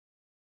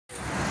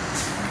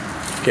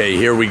Okay,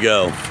 here we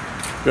go.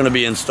 We're going to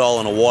be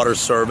installing a water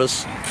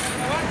service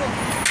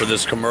for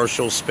this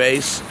commercial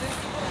space.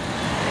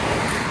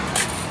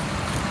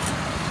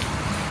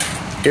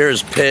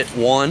 Here's pit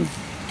 1.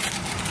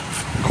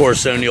 Of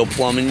course, O'Neill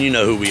Plumbing, you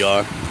know who we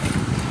are.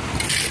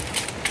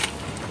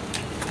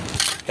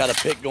 Got a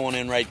pit going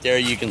in right there.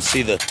 You can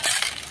see the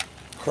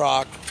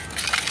crock.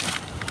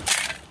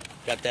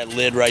 Got that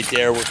lid right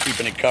there. We're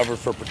keeping it covered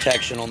for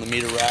protection on the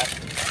meter rack.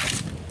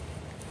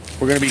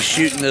 We're going to be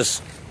shooting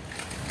this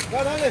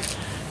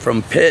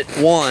from pit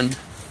 1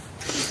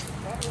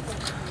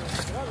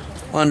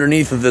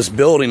 underneath of this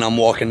building I'm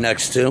walking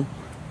next to.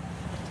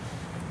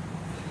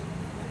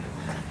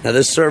 Now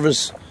this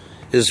service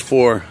is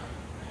for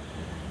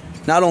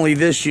not only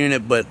this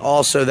unit but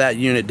also that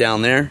unit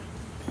down there.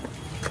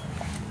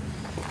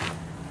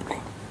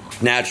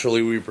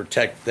 Naturally, we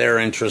protect their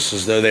interests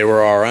as though they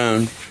were our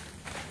own.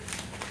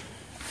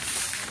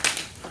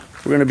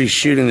 We're going to be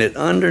shooting it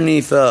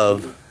underneath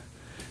of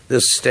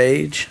this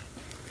stage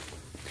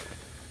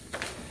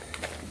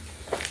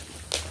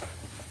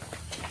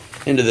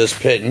into this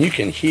pit, and you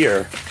can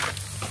hear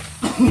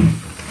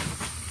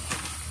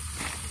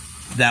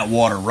that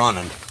water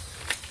running.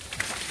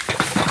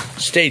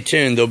 Stay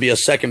tuned, there'll be a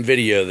second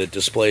video that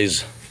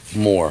displays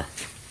more.